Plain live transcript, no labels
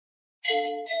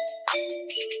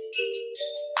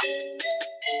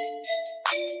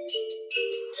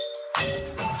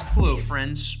Hello,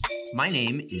 friends. My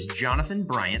name is Jonathan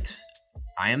Bryant.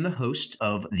 I am the host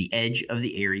of the Edge of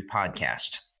the Eyrie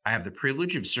podcast. I have the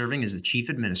privilege of serving as the Chief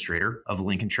Administrator of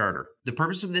Lincoln Charter. The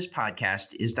purpose of this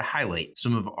podcast is to highlight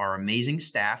some of our amazing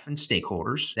staff and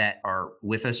stakeholders that are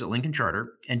with us at Lincoln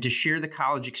Charter and to share the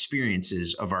college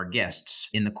experiences of our guests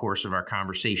in the course of our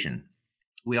conversation.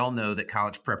 We all know that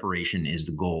college preparation is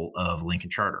the goal of Lincoln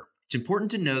Charter. It's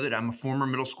important to know that I'm a former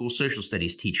middle school social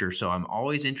studies teacher, so I'm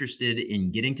always interested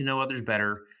in getting to know others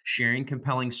better, sharing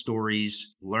compelling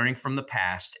stories, learning from the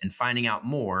past, and finding out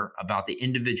more about the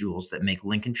individuals that make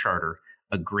Lincoln Charter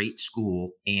a great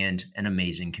school and an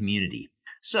amazing community.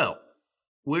 So,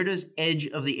 where does Edge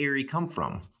of the Eyrie come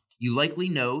from? You likely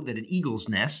know that an eagle's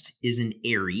nest is an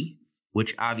eyrie,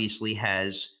 which obviously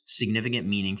has significant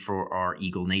meaning for our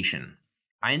Eagle Nation.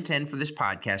 I intend for this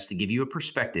podcast to give you a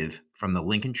perspective from the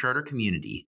Lincoln Charter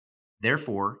community.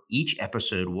 Therefore, each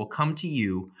episode will come to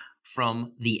you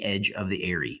from the Edge of the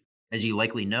Eyrie. As you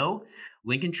likely know,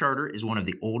 Lincoln Charter is one of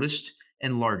the oldest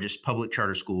and largest public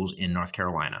charter schools in North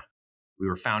Carolina. We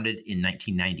were founded in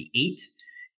 1998,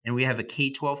 and we have a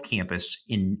K-12 campus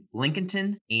in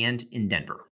Lincolnton and in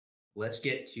Denver. Let's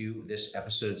get to this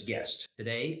episode's guest.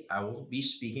 Today, I will be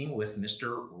speaking with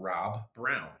Mr. Rob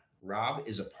Brown. Rob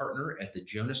is a partner at the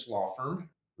Jonas Law Firm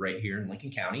right here in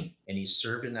Lincoln County, and he's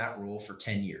served in that role for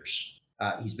 10 years.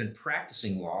 He's been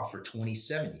practicing law for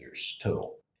 27 years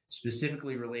total.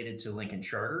 Specifically related to Lincoln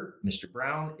Charter, Mr.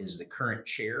 Brown is the current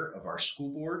chair of our school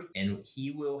board, and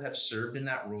he will have served in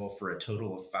that role for a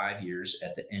total of 5 years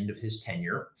at the end of his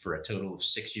tenure, for a total of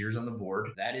 6 years on the board.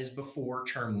 That is before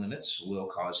term limits will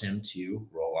cause him to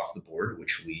roll off the board,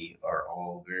 which we are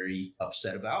all very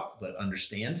upset about, but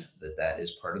understand that that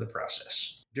is part of the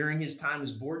process. During his time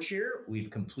as board chair, we've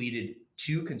completed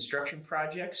 2 construction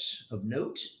projects of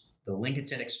note. The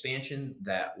Lincolnton expansion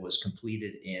that was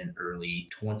completed in early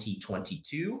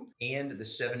 2022, and the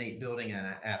 7-8 building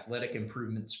and athletic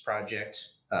improvements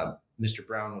project. Mr.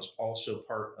 Brown was also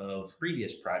part of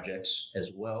previous projects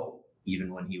as well,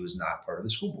 even when he was not part of the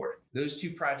school board. Those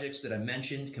 2 projects that I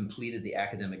mentioned completed the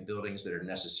academic buildings that are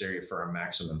necessary for our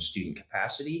maximum student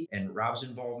capacity, and Rob's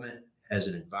involvement as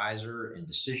an advisor and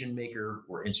decision maker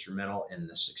were instrumental in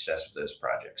the success of those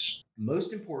projects.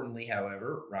 Most importantly,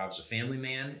 however, Rob's a family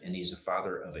man, and he's the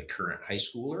father of a current high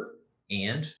schooler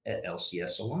and at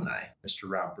LCS alumni. Mr.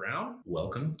 Rob Brown,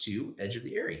 welcome to Edge of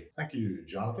the Eyrie. Thank you,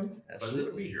 Jonathan. Absolutely.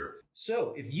 Pleasure to be here.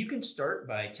 So if you can start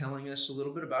by telling us a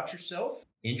little bit about yourself,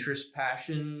 interests,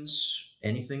 passions,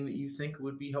 anything that you think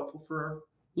would be helpful for our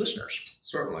listeners.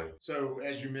 Certainly. So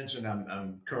as you mentioned,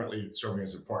 I'm currently serving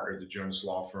as a partner at the Jonas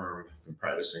Law Firm. Been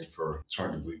practicing for, it's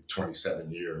hard to believe, 27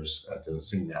 years. It doesn't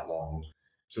seem that long.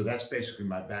 So that's basically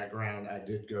my background. I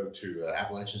did go to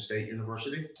Appalachian State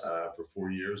University for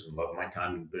 4 years and loved my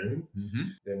time in Boone. Mm-hmm.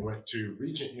 Then went to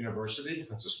Regent University.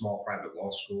 That's a small private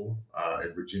law school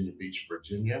in Virginia Beach,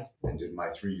 Virginia, and did my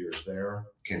 3 years there.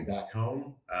 Came back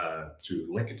home to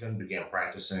Lincolnton, began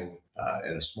practicing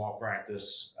in a small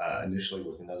practice, initially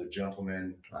with another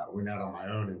gentleman. Went out on my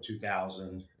own in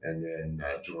 2000 and then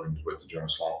joined with the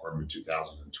Jonas Law Firm in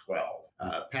 2012.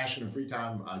 Passion and free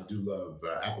time, I do love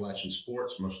Appalachian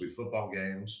sports, mostly football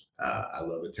games. I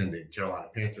love attending Carolina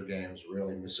Panther games,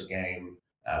 rarely miss a game.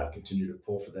 Continue to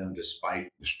pull for them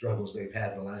despite the struggles they've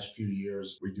had the last few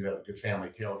years. We do have a good family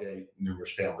tailgate,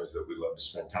 numerous families that we love to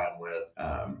spend time with.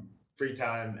 Free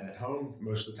time at home,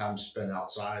 most of the time spent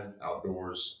outside,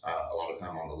 outdoors, a lot of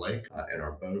time on the lake, in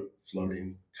our boat,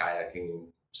 floating, kayaking,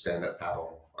 stand-up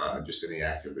paddle, just any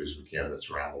activities we can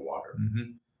that's around the water.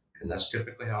 Mm-hmm. And that's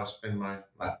typically how I spend my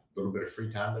little bit of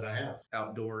free time that I have.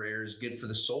 Outdoor air is good for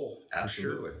the soul.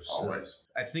 Absolutely, for sure. Always.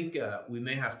 So I think we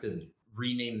may have to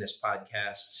rename this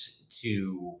podcast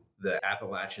to the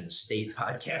Appalachian State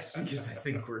Podcast, because I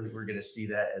think we're going to see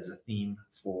that as a theme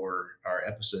for our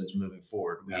episodes moving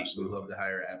forward. We love to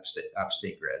hire App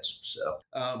State grads. So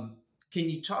can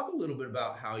you talk a little bit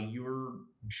about how your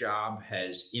job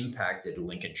has impacted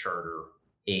Lincoln Charter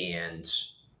and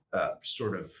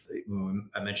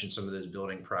I mentioned some of those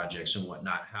building projects and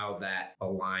whatnot, how that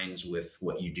aligns with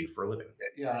what you do for a living?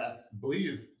 Yeah, I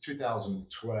believe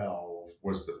 2012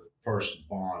 was the first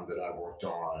bond that I worked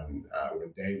on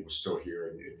when Dave was still here,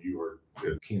 and you were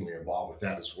keenly involved with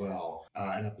that as well.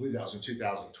 And I believe that was in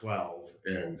 2012,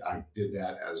 and I did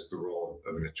that as the role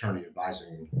of an attorney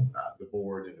advising the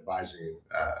board and advising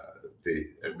the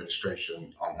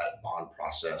administration on that bond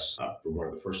process for one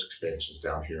of the first expansions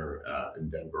down here in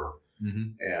Denver.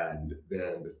 Mm-hmm. And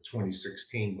then the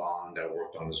 2016 bond I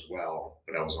worked on as well,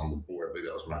 but I was on the board. I believe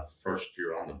that was my first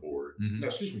year on the board. No,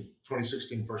 excuse me,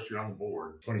 2016, first year on the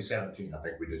board. 2017, I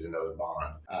think we did another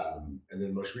bond. And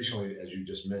then most recently, as you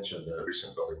just mentioned, the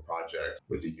recent building project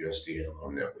with the USDA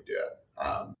loan that we did.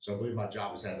 So I believe my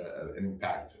job has had an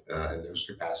impact in those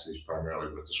capacities,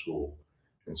 primarily with the school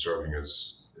and serving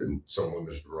as in some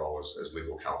limited role as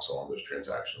legal counsel on those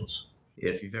transactions.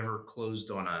 If you've ever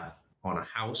closed on a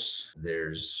house,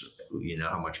 there's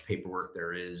how much paperwork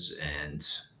there is, and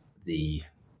the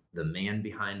man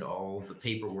behind all the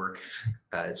paperwork.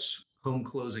 It's home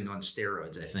closing on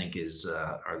steroids, I think,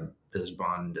 are those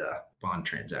bond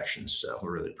transactions. So we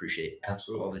really appreciate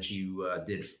Absolutely all that you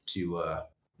did to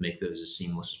make those as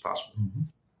seamless as possible.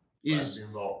 Glad to be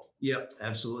involved. Yep,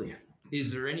 absolutely.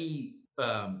 Is there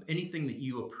anything that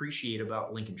you appreciate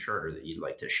about Lincoln Charter that you'd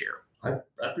like to share? I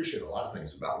appreciate a lot of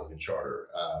things about Lincoln Charter.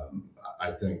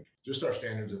 I think just our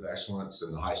standards of excellence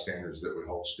and the high standards that we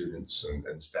hold students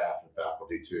and staff and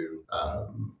faculty to.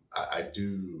 I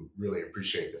do really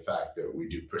appreciate the fact that we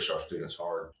do push our students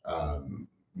hard.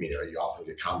 You often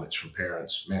get comments from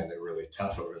parents, man, they're really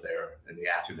tough over there in the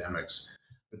academics.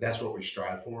 But that's what we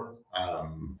strive for.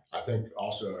 I think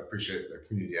also I appreciate the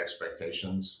community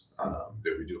expectations,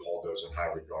 that we do hold those in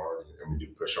high regard, and we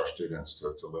do push our students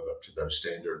to live up to those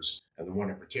standards. And the one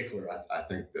in particular I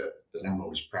think that I'm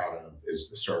always proud of is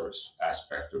the service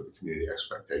aspect of the community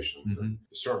expectations. Mm-hmm.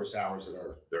 The service hours that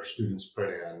our students put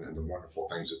in, and the wonderful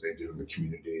things that they do in the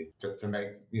community to make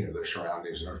their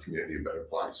surroundings and our community a better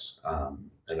place.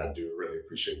 And I do really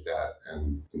appreciate that,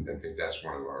 and think that's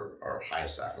one of our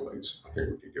highest accolades I think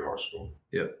we could give our school.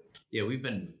 Yep. Yeah,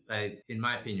 in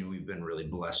my opinion, we've been really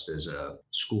blessed as a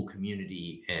school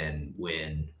community. And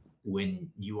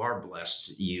when you are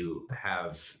blessed, you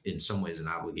have in some ways an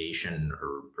obligation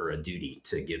or a duty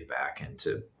to give back and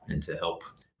to help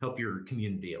your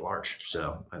community at large.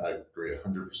 So I agree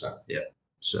 100%. Yeah.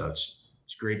 So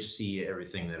it's great to see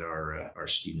everything that our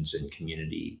students and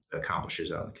community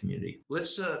accomplishes out in the community.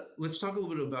 Let's talk a little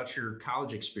bit about your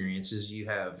college experiences. You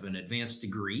have an advanced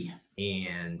degree,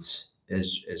 and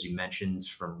as you mentioned,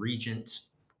 from Regent.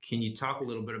 Can you talk a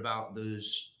little bit about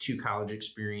those two college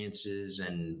experiences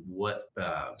and what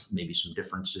maybe some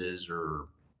differences or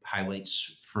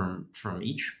highlights from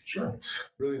each? Sure.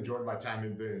 Really enjoyed my time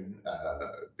in Boone,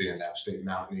 being an App State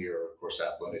Mountaineer. Of course,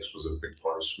 athletics was a big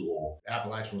part of school.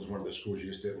 Appalachian was one of those schools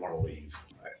you just didn't want to leave.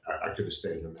 I could have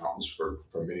stayed in the mountains for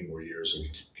many more years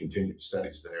and continued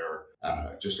studies there.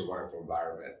 Just a wonderful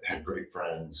environment, had great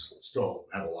friends, still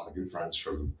have a lot of good friends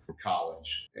from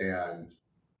college. And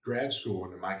grad school,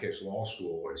 and in my case, law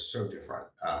school, is so different.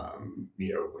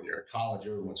 When you're in college,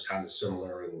 everyone's kind of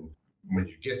similar. And when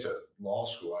you get to law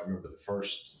school, I remember the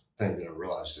first thing that I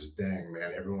realized is, dang,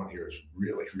 man, everyone here is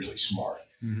really, really smart.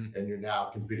 Mm-hmm. And you're now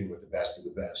competing with the best of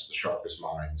the best, the sharpest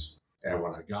minds. And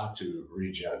when I got to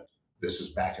Regent, this is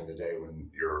back in the day when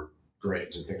your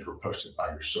grades and things were posted by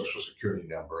your social security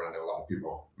number. I know a lot of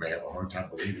people may have a hard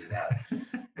time believing that,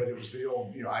 but it was the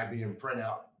old, IBM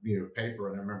printout, paper.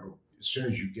 And I remember as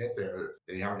soon as you get there,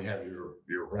 they already have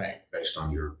your rank based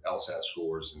on your LSAT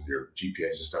scores and your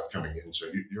GPAs and stuff coming in. So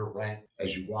you're ranked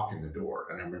as you walk in the door.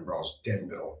 And I remember I was dead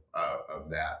middle of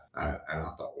that. And I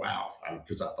thought, wow,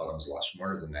 because I thought I was a lot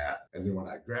smarter than that. And then when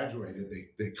I graduated,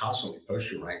 they constantly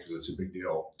post your rank because it's a big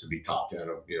the be top 10 of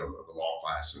a law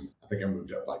class. And I think I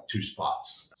moved up like 2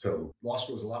 spots. So law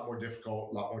school is a lot more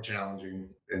difficult, a lot more challenging.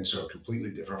 And so completely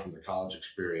different from the college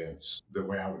experience. The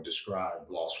way I would describe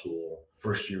law school,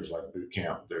 first year is like boot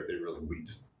camp. They really weed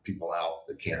people out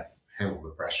that can't handle the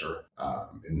pressure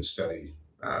in the study,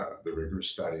 the rigorous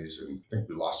studies. And I think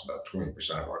we lost about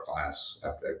 20% of our class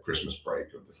at Christmas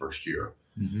break of the first year.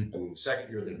 Mm-hmm. And then the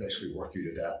second year, they basically work you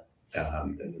to death.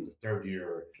 And then the third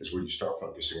year is where you start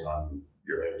focusing on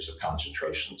your areas of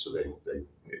concentration. So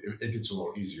it gets a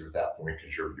little easier at that point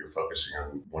because you're focusing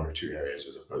on 1 or 2 areas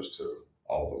as opposed to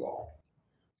all the law.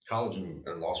 College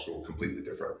and law school completely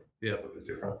different. Yeah,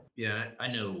 different. Yeah, I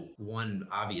know one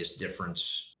obvious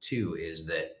difference too is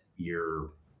that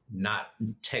you're not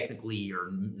technically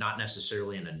or not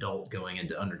necessarily an adult going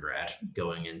into undergrad,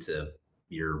 going into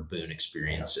your Boone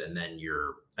experience, and then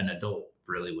you're an adult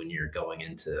really when you're going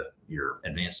into your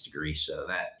advanced degree. So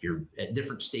that you're at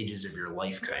different stages of your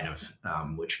life, kind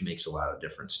of, which makes a lot of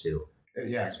difference too.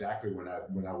 Yeah, exactly. When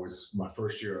I was my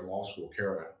first year in law school,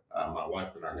 Kara, my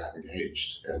wife and I got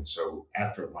engaged. And so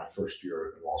after my first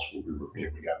year in law school, we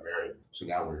got married. So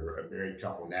now we were a married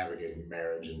couple navigating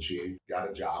marriage, and she got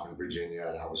a job in Virginia,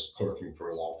 and I was clerking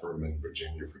for a law firm in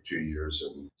Virginia for 2 years.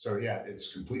 And so, yeah,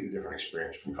 it's a completely different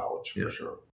experience from college for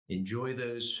sure. enjoy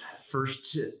those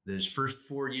first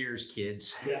 4 years,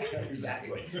 kids. Yeah,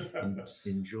 exactly.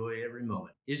 Enjoy every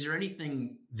moment. Is there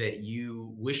anything that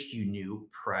you wished you knew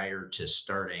prior to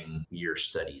starting your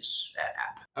studies at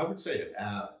App? I would say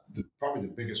probably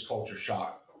the biggest culture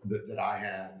shock that I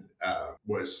had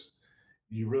was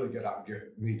you really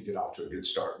need to get off to a good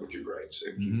start with your grades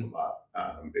and keep them up.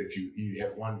 If you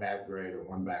have one bad grade or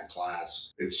one bad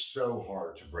class, it's so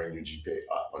hard to bring your GPA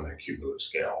up on that cumulative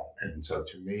scale. And so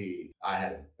to me, I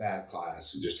had a bad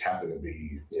class. It just happened to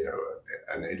be,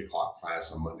 an 8 o'clock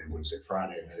class on Monday, Wednesday,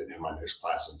 Friday, and I didn't have my next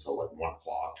class until like 1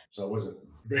 o'clock. So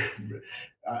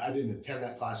I didn't attend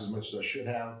that class as much as I should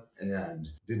have and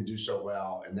didn't do so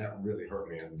well. And that really hurt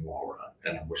me in the long run.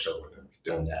 And I wish I would have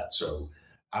done that. So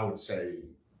I would say,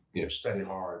 study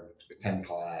hard, attend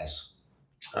class,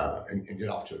 and get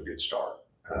off to a good start.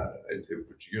 If you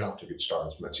get off to a good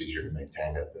start, it's much easier to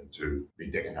maintain it than to be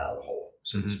digging out of the hole,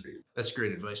 so to speak. That's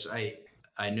great advice.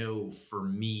 I know for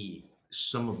me,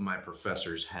 some of my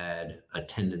professors had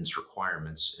attendance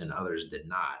requirements and others did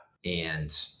not.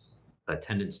 And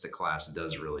attendance to class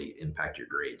does really impact your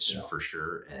grades for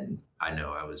sure. And I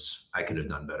know I could have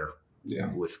done better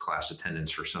with class attendance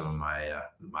for some of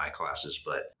my classes,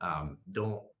 but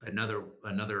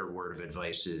another word of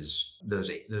advice is those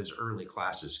early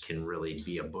classes can really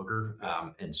be a booger,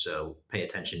 and so pay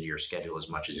attention to your schedule as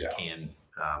much as you can,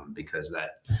 because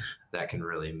that can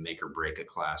really make or break a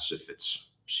class if it's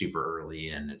super early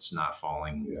and it's not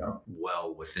falling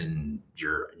well within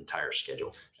your entire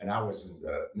schedule. And I was in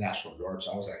the National Guard,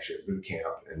 so I was actually at boot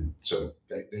camp, and so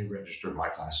they registered my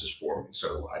classes for me.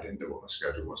 So I didn't know what my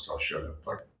schedule was until I showed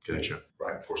up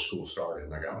right before school started,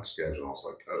 and I got my schedule. And I was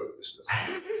like, oh, this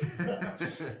doesn't.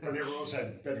 And everyone else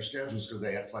had better schedules because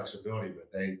they had flexibility,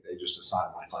 but they just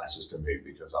assigned my classes to me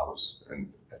because I was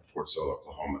at Fort Sill,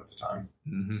 Oklahoma at the time.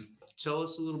 Mm-hmm. Tell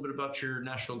us a little bit about your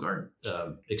National Guard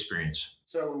experience.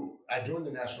 So I joined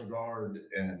the National Guard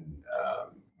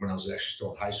when I was actually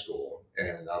still in high school,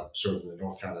 and I served in the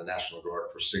North Carolina National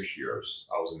Guard for 6 years.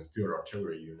 I was in the Field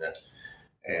Artillery Unit,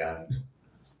 and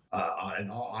in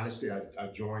all honesty, I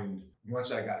joined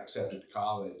once I got accepted to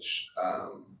college.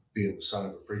 Being the son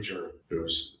of a preacher who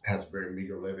has a very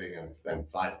meager living and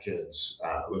 5 kids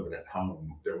living at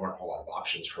home, there weren't a whole lot of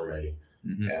options for me.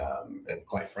 Mm-hmm. And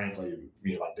quite frankly,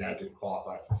 my dad didn't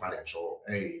qualify for financial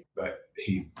aid, but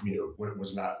he,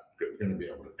 was not going to be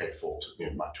able to pay full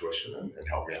my tuition and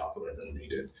help me out the way that I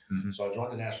needed. Mm-hmm. So I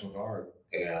joined the National Guard,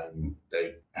 and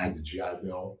they had the GI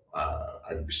Bill.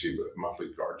 I received a monthly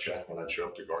guard check when I showed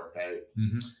up to guard pay.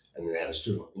 Mm-hmm. And they had a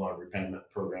student loan repayment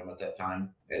program at that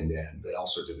time. And then they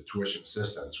also did a tuition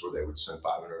assistance where they would send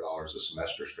 $500 a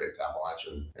semester straight to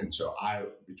Appalachian. And so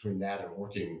between that and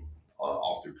working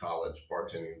all through college,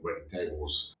 bartending, waiting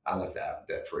tables, I left that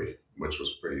debt-free, which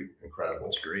was pretty incredible.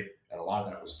 That's great. And a lot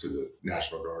of that was to the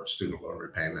National Guard student loan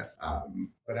repayment.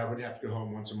 But I would have to go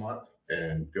home once a month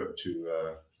and go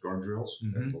to guard drills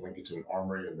at the Lincoln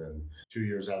Armory. And then 2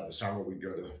 years out of the summer, we'd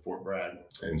go to Fort Bragg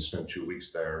and spend 2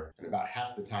 weeks there. And about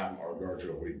half the time our guard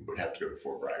drill, we would have to go to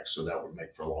Fort Bragg. So that would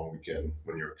make for a long weekend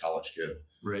when you're a college kid.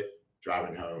 Right.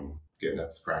 Driving home, getting up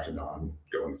at the crack of dawn,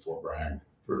 going to Fort Bragg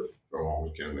for a long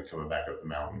weekend, and then coming back up the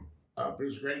mountain. But it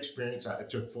was a great experience. I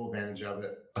took full advantage of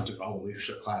it. I took all the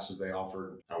leadership classes they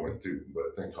offered. I went through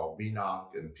a thing called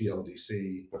BNOC and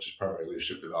PLDC, which is primary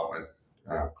leadership development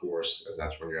course. And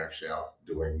that's when you're actually out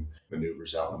doing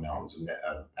maneuvers out in the mountains in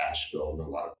Asheville, and a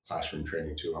lot of classroom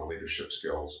training too on leadership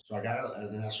skills. So I got out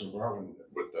of the National Guard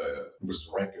with the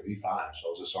rank of E5. So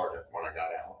I was a sergeant when I got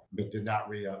out, but did not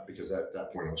re-up because at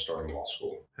that point I was starting law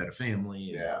school. Had a family.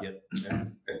 Yeah.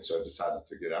 And so I decided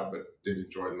to get out, but did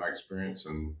enjoy my experience.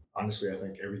 And honestly, I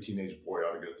think every teenage boy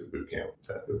ought to go through boot camp.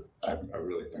 I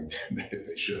really think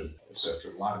they should. So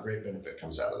a lot of great benefit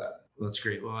comes out of that. Well, that's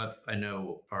great. Well, I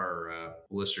know our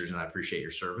listeners, and I appreciate your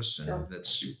service. And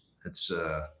It's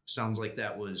sounds like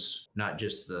that was not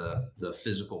just the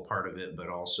physical part of it, but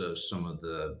also some of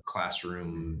the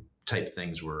classroom type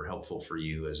things were helpful for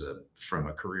you from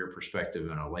a career perspective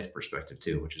and a life perspective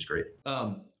too, which is great.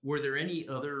 Were there any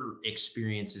other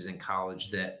experiences in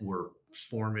college that were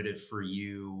formative for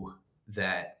you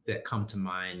that come to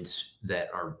mind that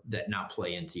now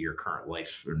play into your current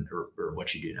life or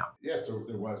what you do now? Yes,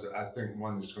 there was. I think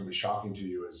one that's going to be shocking to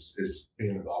you is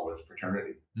being involved with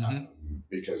fraternity,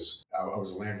 because I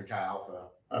was a Lambda Chi Alpha.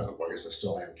 I guess I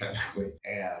still am technically,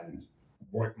 and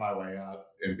worked my way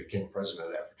up and became president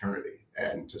of that fraternity.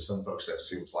 And to some folks, that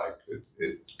seems like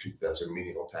that's a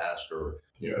menial task, or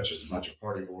it's just a bunch of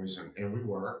party boys, and we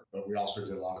were, but we also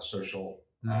did a lot of social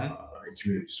and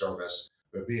community service.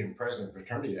 But being president of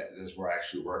fraternity is where I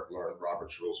actually learned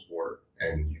Robert's Rules of Order.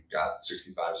 And you've got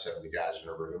 65, 70 guys in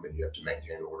a room, and you have to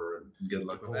maintain order. And good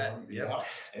luck with that. Yeah.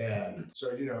 And so,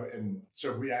 and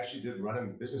so we actually did run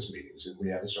in business meetings, and we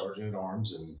had a sergeant at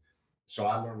arms. And so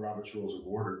I learned Robert's Rules of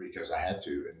Order because I had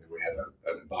to. And we had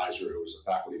an advisor who was a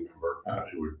faculty member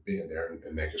who would be in there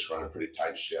and make us run a pretty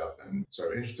tight ship. And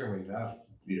so, interestingly enough,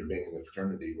 being in the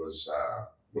fraternity was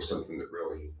something that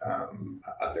really,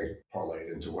 I think,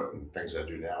 parlayed into what things I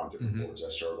do now, and different boards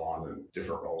I serve on, and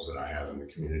different roles that I have in the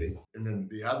community. And then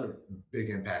the other big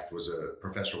impact was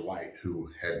Professor White, who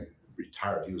had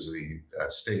retired. He was the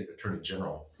state attorney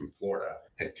general from Florida,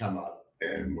 had come up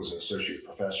and was an associate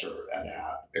professor at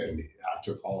App. And I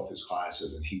took all of his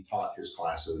classes, and he taught his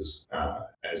classes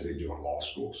as they do in law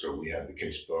school. So we have the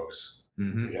case books.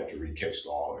 We have to read case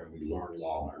law, and we learn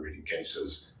law by reading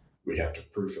cases. We'd have to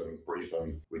proof them, brief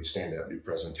them. We'd stand up, do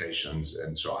presentations.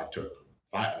 And so I took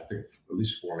at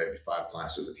least 4, maybe 5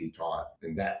 classes that he taught,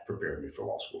 and that prepared me for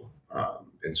law school.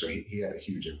 And so he had a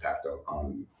huge impact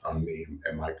on me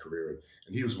and my career.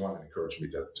 And he was one that encouraged me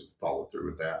to follow through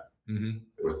with that,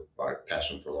 with my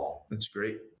passion for law. That's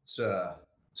great. It's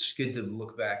good to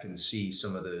look back and see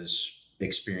some of those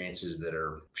experiences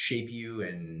that shape you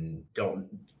and don't.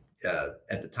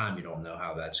 At the time, you don't know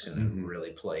how that's going to really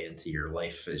play into your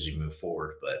life as you move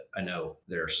forward. But I know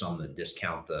there are some that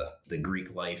discount the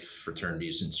Greek life,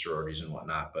 fraternities and sororities and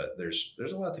whatnot. But there's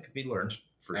a lot that could be learned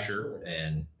for sure,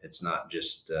 and it's not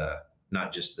just the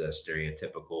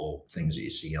stereotypical things that you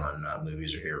see on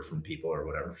movies or hear from people or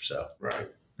whatever. So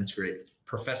that's great,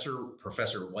 Professor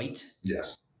White.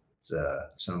 Yes,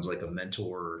 sounds like a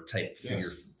mentor type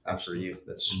figure for you.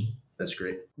 That's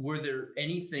great. Were there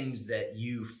any things that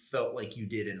you felt like you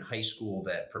did in high school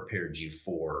that prepared you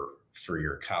for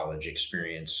your college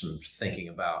experience? I'm thinking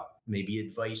about maybe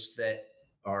advice that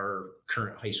our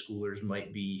current high schoolers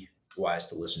might be wise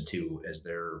to listen to as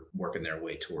they're working their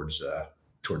way towards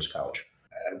college.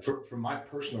 From my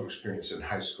personal experience in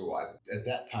high school, at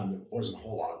that time, there wasn't a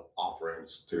whole lot of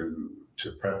offerings to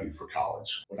prep you for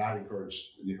college. What I'd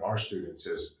encourage our students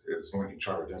is Lincoln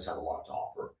Charter does have a lot to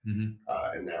offer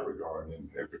in that regard, and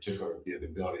in particular, the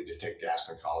ability to take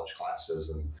Gaston College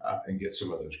classes and get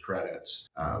some of those credits.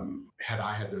 Had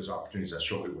I had those opportunities, I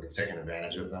surely would have taken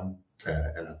advantage of them,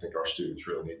 and I think our students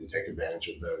really need to take advantage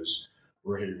of those.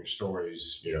 We're hearing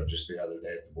stories, just the other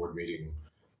day at the board meeting,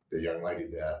 the young lady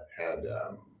that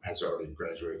has already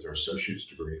graduated with her associate's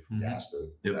degree from Gaston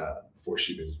before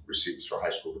she receives her high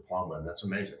school diploma, and that's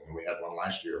amazing. And we had one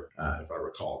last year, if I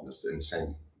recall, in the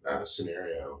same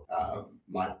scenario.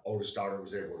 My oldest daughter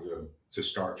was able to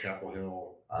start Chapel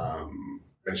Hill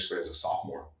basically as a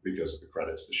sophomore because of the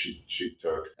credits that she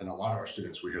took. And a lot of our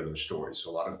students, we hear those stories. So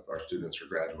a lot of our students are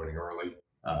graduating early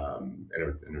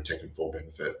and are taking full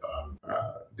benefit of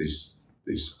these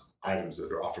items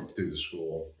that are offered through the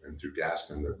school and through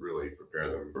Gaston that really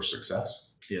prepare them for success.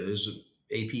 Yeah, those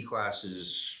AP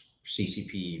classes,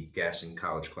 CCP, Gaston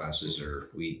college classes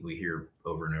we hear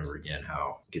over and over again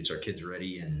how it gets our kids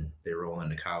ready and they roll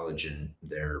into college and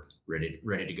they're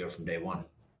ready to go from day one,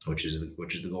 which is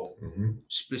the goal.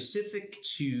 Specific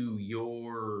to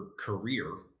your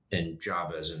career and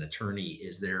job as an attorney,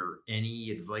 is there any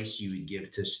advice you would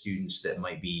give to students that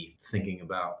might be thinking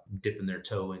about dipping their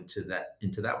toe into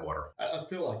that water? I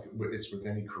feel like it's with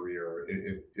any career.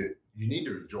 You need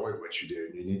to enjoy what you do,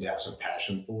 and you need to have some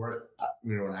passion for it.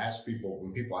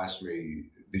 When people ask me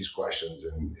these questions,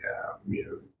 and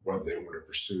whether they want to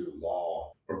pursue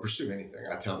law or pursue anything,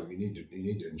 I tell them you need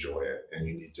to enjoy it, and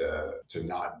you need to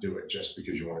not do it just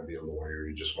because you want to be a lawyer,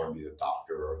 you just want to be a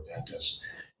doctor or a dentist.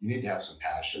 You need to have some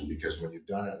passion, because when you've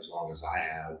done it as long as I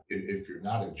have, if you're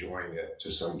not enjoying it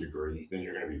to some degree, then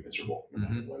you're going to be miserable no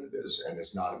matter what it is. And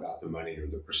it's not about the money or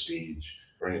the prestige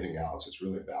or anything else. It's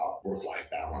really about work-life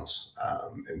balance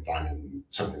and finding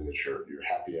something that you're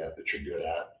happy at, that you're good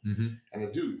at. And I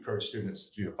do encourage students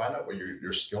to find out what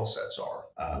your skill sets are.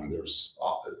 There's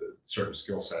certain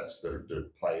skill sets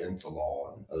that play into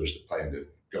law, and others that play into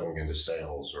going into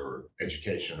sales or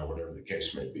education or whatever the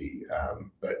case may be.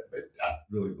 But I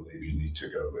really believe you need to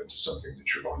go into something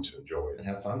that you're going to enjoy and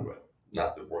have fun with.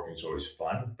 Not that working is always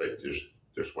fun, but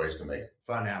there's ways to make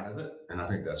fun out of it. And I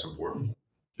think that's important.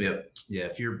 Yep. Yeah.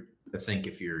 If you're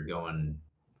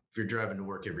driving to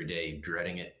work every day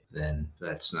dreading it, then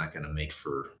that's not going to make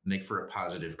for a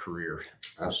positive career.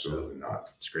 Absolutely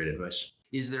not. It's great advice.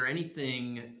 Is there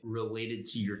anything related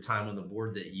to your time on the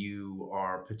board that you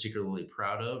are particularly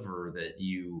proud of, or that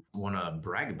you want to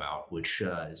brag about, which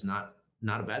is not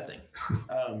a bad thing?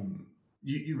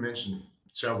 You mentioned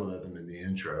several of them in the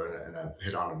intro, and I've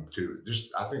hit on them too. Just,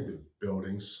 I think the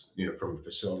buildings, from a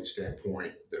facility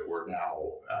standpoint, that we're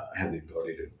now have the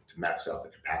ability to max out the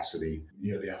capacity.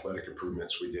 The athletic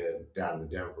improvements we did down in the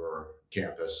Denver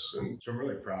campus, and so I'm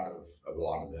really proud of a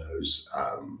lot of those.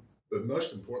 But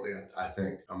most importantly, I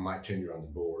think on my tenure on the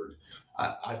board,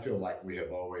 I feel like we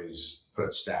have always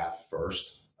put staff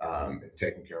first.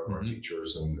 Taking care of our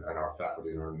teachers and our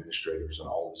faculty and our administrators and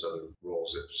all those other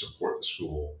roles that support the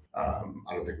school. I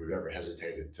don't think we've ever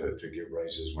hesitated to give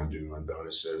raises when due and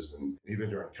bonuses. And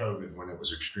even during COVID, when it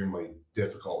was extremely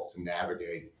difficult to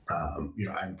navigate,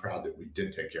 I'm proud that we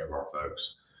did take care of our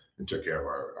folks and took care of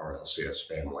our LCS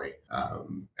family.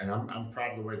 And I'm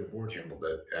proud of the way the board handled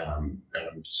it. And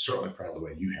I'm certainly proud of the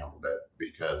way you handled it,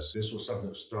 because this was something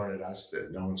that was thrown at us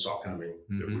that no one saw coming,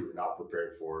 that we were not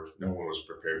prepared for. No one was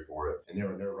prepared for it. And there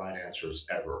were no right answers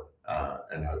ever.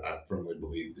 And I firmly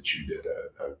believe that you did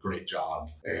a great job,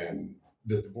 and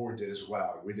that the board did as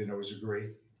well. We didn't always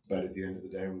agree, but at the end of the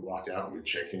day, we walked out and we'd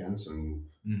shake hands, and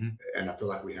I feel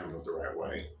like we handled it the right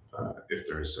way. If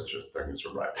there is such a thing as a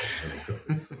right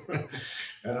way.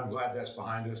 And I'm glad that's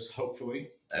behind us,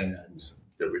 hopefully, and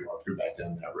that we don't have to go back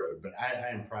down that road. But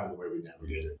I am proud of the way we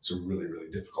navigated some really, really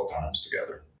difficult times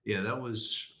together. Yeah, that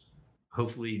was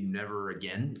hopefully never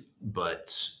again,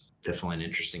 but definitely an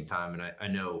interesting time. And I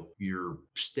know your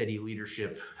steady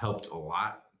leadership helped a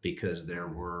lot, because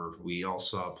we all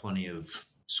saw plenty of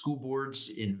school boards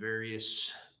in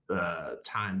various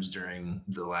times during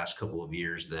the last couple of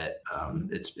years that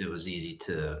it was easy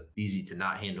to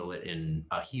not handle it in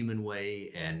a human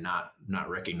way, and not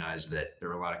recognize that there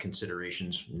were a lot of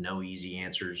considerations, no easy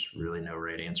answers, really no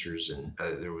right answers. And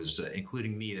there was,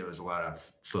 including me, there was a lot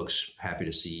of folks happy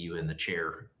to see you in the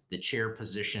chair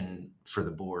position for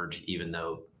the board, even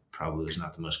though probably was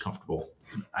not the most comfortable.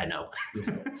 I know.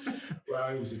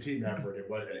 Well, it was a team effort.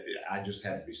 I just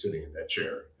had to be sitting in that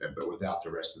chair, but without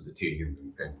the rest of the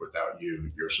team and without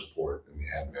your support and the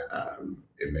admin,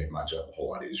 it made my job a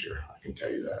whole lot easier. I can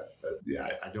tell you that. But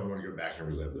yeah, I don't want to go back and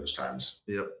relive those times.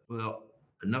 Yep. Well,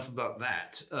 enough about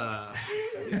that. But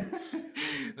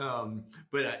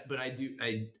I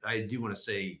do want to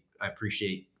say I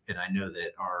appreciate, and I know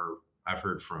that I've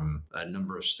heard from a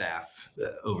number of staff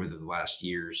over the last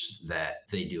years that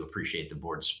they do appreciate the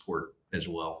board's support as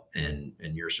well, and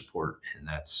your support, and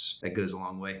that goes a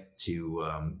long way to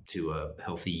a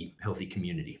healthy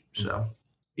community. So,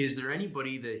 is there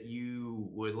anybody that you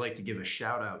would like to give a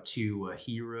shout out to, a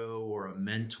hero or a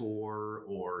mentor,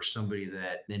 or somebody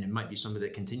that, and it might be somebody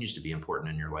that continues to be important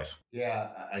in your life? Yeah,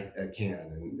 I can,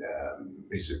 and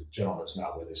he's a gentleman that's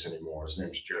not with us anymore. His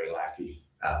name's Jerry Lackey.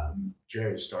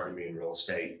 Jerry started me in real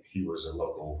estate. He was a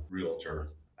local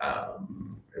realtor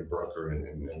and broker and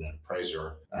an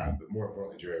appraiser. But more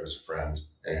importantly, Jerry was a friend,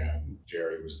 and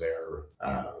Jerry was there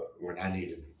when I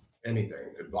needed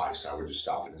anything, advice. I would just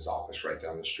stop in his office right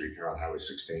down the street here on Highway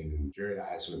 16. And Jerry and I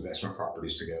had some investment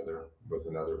properties together with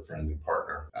another friend and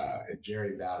partner. And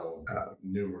Jerry battled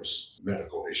numerous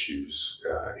medical issues.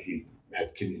 He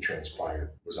had kidney transplant,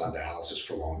 was on dialysis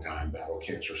for a long time, battled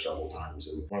cancer several times,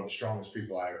 and one of the strongest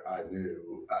people I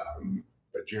knew.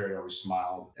 But Jerry always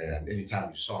smiled, and anytime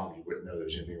you saw him, you wouldn't know there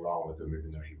was anything wrong with him,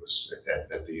 even though he was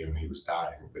at the end, he was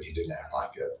dying, but he didn't act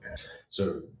like it.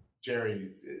 So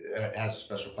Jerry has a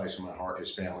special place in my heart.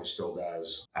 His family still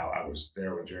does. I was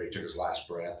there when Jerry took his last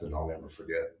breath, and I'll never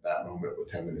forget that moment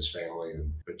with him and his family.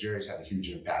 But Jerry's had a huge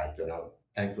impact, and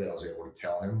thankfully I was able to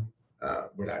tell him.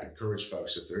 But I'd encourage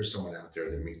folks, if there's someone out there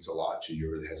that means a lot to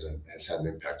you or that has had an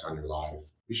impact on your life,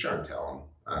 be sure and tell them.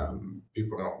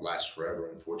 People don't last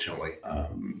forever, unfortunately.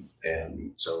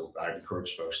 And so I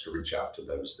encourage folks to reach out to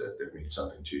those that mean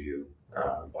something to you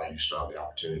while you still have the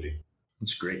opportunity.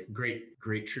 It's great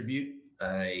tribute.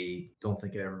 I don't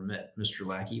think I ever met Mr.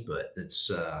 Lackey, but it's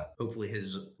hopefully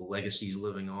his legacy is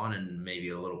living on, and maybe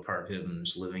a little part of him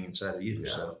is living inside of you.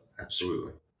 Yeah, so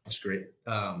absolutely. That's great.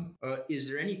 Is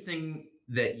there anything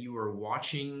that you are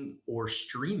watching or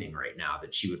streaming right now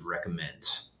that you would recommend?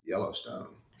 Yellowstone.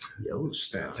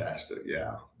 Fantastic.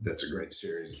 Yeah, that's a great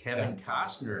series. Kevin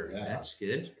Costner. Yeah. That's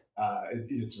good.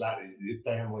 It's about a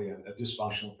family, and a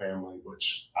dysfunctional family,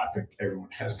 which I think everyone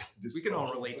has. We can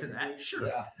all relate to that. Sure.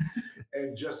 Yeah.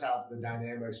 And just how the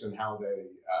dynamics and how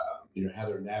they, how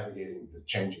they're navigating the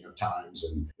changing of times.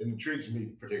 And it intrigues me,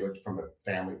 particularly from a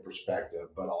family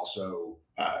perspective, but also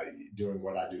doing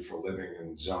what I do for a living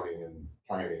and zoning and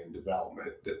planning and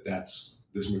development.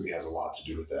 This movie has a lot to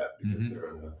do with that, because they're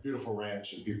in a beautiful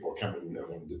ranch and people are coming and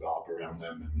want to develop around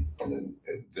them. And then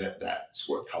that's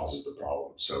what causes the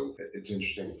problem. So it's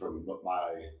interesting from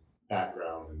my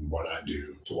background and what I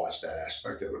do to watch that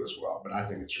aspect of it as well. But I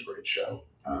think it's a great show.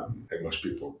 And most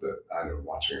people that I know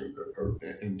watching are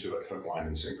into it, hook, line,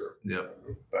 and sinker. Yep.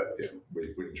 But yeah,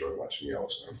 we enjoy watching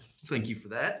Yellowstone. Thank you for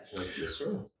that. Yes,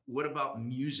 sir. What about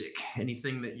music?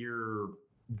 Anything that you're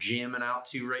jamming out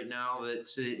to right now that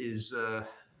is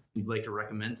you'd like to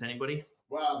recommend to anybody?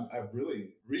 Well, I've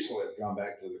really recently gone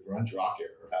back to the grunge rock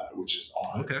era, which is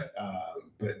odd. Okay.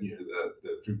 But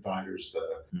the Foo Fighters,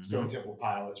 the Stone Temple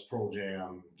Pilots, Pearl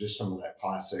Jam, just some of that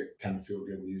classic kind of feel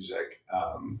good music.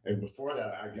 And before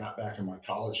that, I got back in my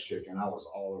college kick, and I was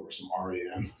all over some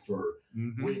REM for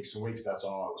weeks and weeks. That's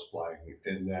all I was playing.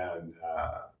 And then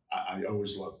I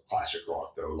always loved classic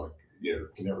rock, though. Like,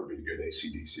 it can never be a good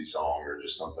AC/DC song or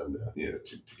just something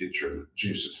to get your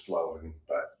juices flowing.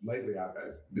 But lately,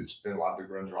 it's been a lot of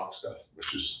the grunge rock stuff,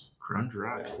 which is grunge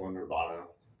rock. Yeah, Nirvana.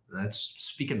 That's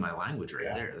speaking my language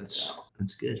right there.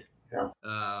 That's good. Yeah.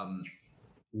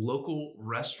 Local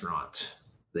restaurant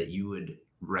that you would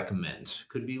recommend.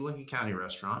 Could be Lincoln County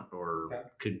restaurant, or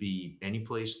could be any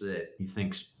place that you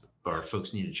think our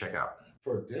folks need to check out.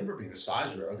 For Denver being the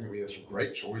size of it, I think we have some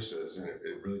great choices, and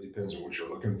it really depends on what you're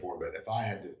looking for. But if I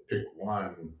had to pick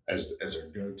one as a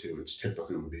go-to, it's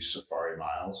typically would be Safari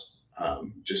Miles,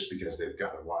 just because they've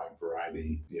got a wide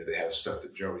variety. They have stuff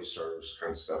that Joey serves, kind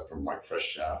of stuff from like Fresh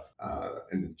Chef,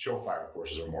 and the Chill Fire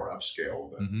courses are more upscale.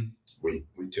 But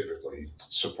we typically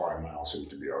Safari Miles seems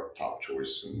to be our top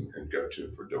choice and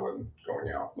go-to for going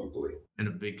out locally. And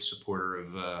a big supporter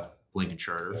of Lincoln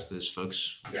Charter, those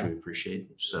folks, which we appreciate.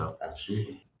 So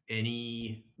absolutely.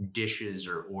 Any dishes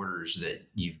or orders that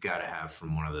you've got to have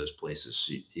from one of those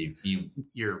places?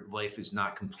 Your life is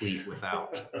not complete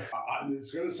without.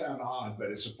 It's going to sound odd,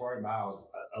 but at Safari Miles,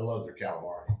 I love their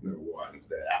calamari, number one,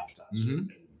 the appetizer.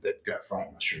 And they've got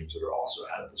fried mushrooms that are also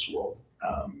out of this world.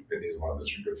 And neither one of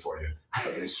those are good for you,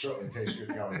 but they certainly taste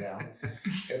good going down.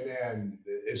 And then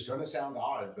it's going to sound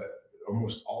odd, but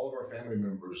almost all of our family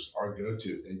members, our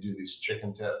go-to, they do these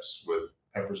chicken tips with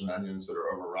peppers and onions that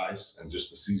are over rice, and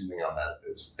just the seasoning on that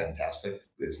is fantastic.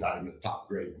 It's not even a top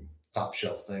grade, top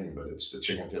shelf thing, but it's the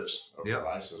chicken tips over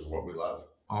rice is what we love.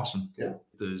 Awesome. Yeah.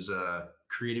 Those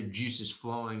creative juices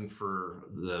flowing for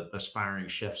the aspiring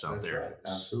chefs out there. Right.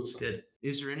 Absolutely. It's good.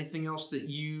 Is there anything else that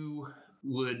you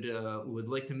would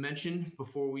like to mention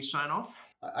before we sign off?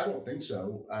 I don't think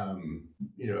so.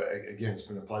 Again, it's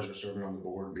been a pleasure serving on the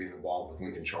board and being involved with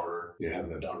Lincoln Charter.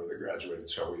 Having a daughter that graduated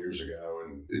several years ago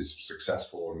and is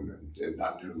successful, and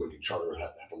I knew Lincoln Charter had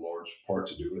a large part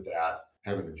to do with that.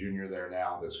 Having a junior there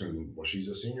now she's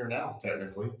a senior now,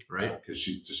 technically. Right. Because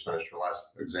she just finished her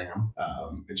last exam.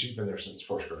 And she's been there since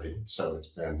first grade. So it's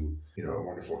been, a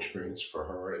wonderful experience for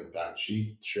her. In fact,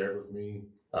 she shared with me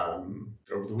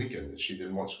over the weekend that she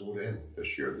didn't want school to end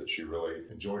this year, that she really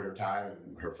enjoyed her time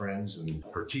and her friends and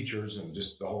her teachers and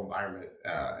just the whole environment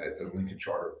at the Lincoln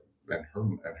Charter. And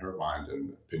her mind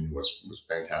and opinion was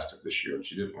fantastic this year, and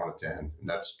she didn't want it to end. And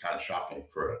that's kind of shocking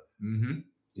for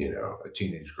a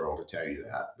teenage girl to tell you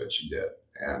that, but she did.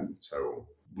 And so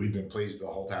we've been pleased the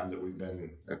whole time that we've been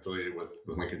affiliated with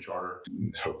Lincoln Charter.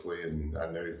 Hopefully, and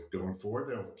I know going forward,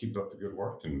 they'll keep up the good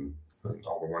work and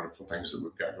all the wonderful things that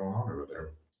we've got going on over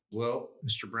there. Well,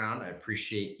 Mr. Brown, I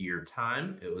appreciate your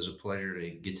time. It was a pleasure to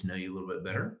get to know you a little bit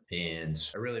better. And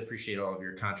I really appreciate all of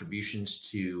your contributions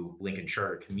to Lincoln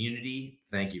Charter community.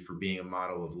 Thank you for being a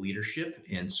model of leadership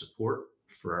and support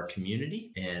for our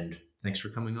community. And thanks for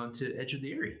coming on to Edge of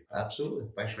the Area. Absolutely.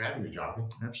 Thanks for having me, Jonathan.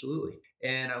 Absolutely.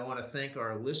 And I want to thank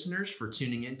our listeners for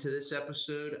tuning into this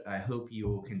episode. I hope you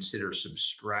will consider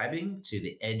subscribing to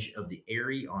the Edge of the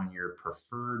Area on your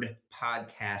preferred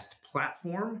podcast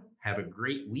platform. Have a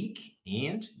great week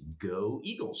and go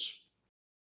Eagles.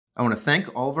 I want to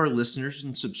thank all of our listeners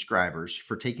and subscribers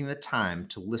for taking the time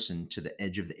to listen to the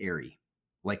Edge of the Area.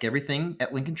 Like everything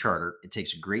at Lincoln Charter, it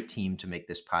takes a great team to make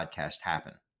this podcast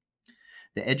happen.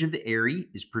 The Edge of the Area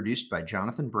is produced by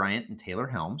Jonathan Bryant and Taylor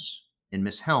Helms, and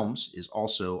Miss Helms is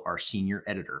also our senior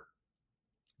editor.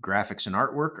 Graphics and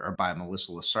artwork are by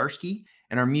Melissa Lasarski,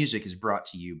 and our music is brought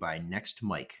to you by Next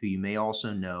Mike, who you may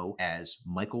also know as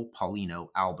Michael Paulino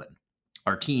Albin.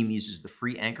 Our team uses the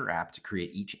free Anchor app to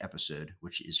create each episode,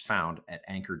 which is found at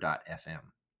anchor.fm.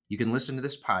 You can listen to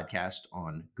this podcast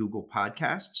on Google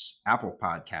Podcasts, Apple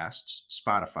Podcasts,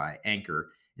 Spotify,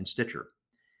 Anchor, and Stitcher.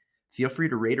 Feel free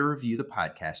to rate or review the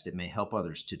podcast. It may help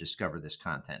others to discover this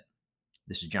content.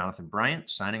 This is Jonathan Bryant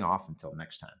signing off until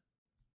next time.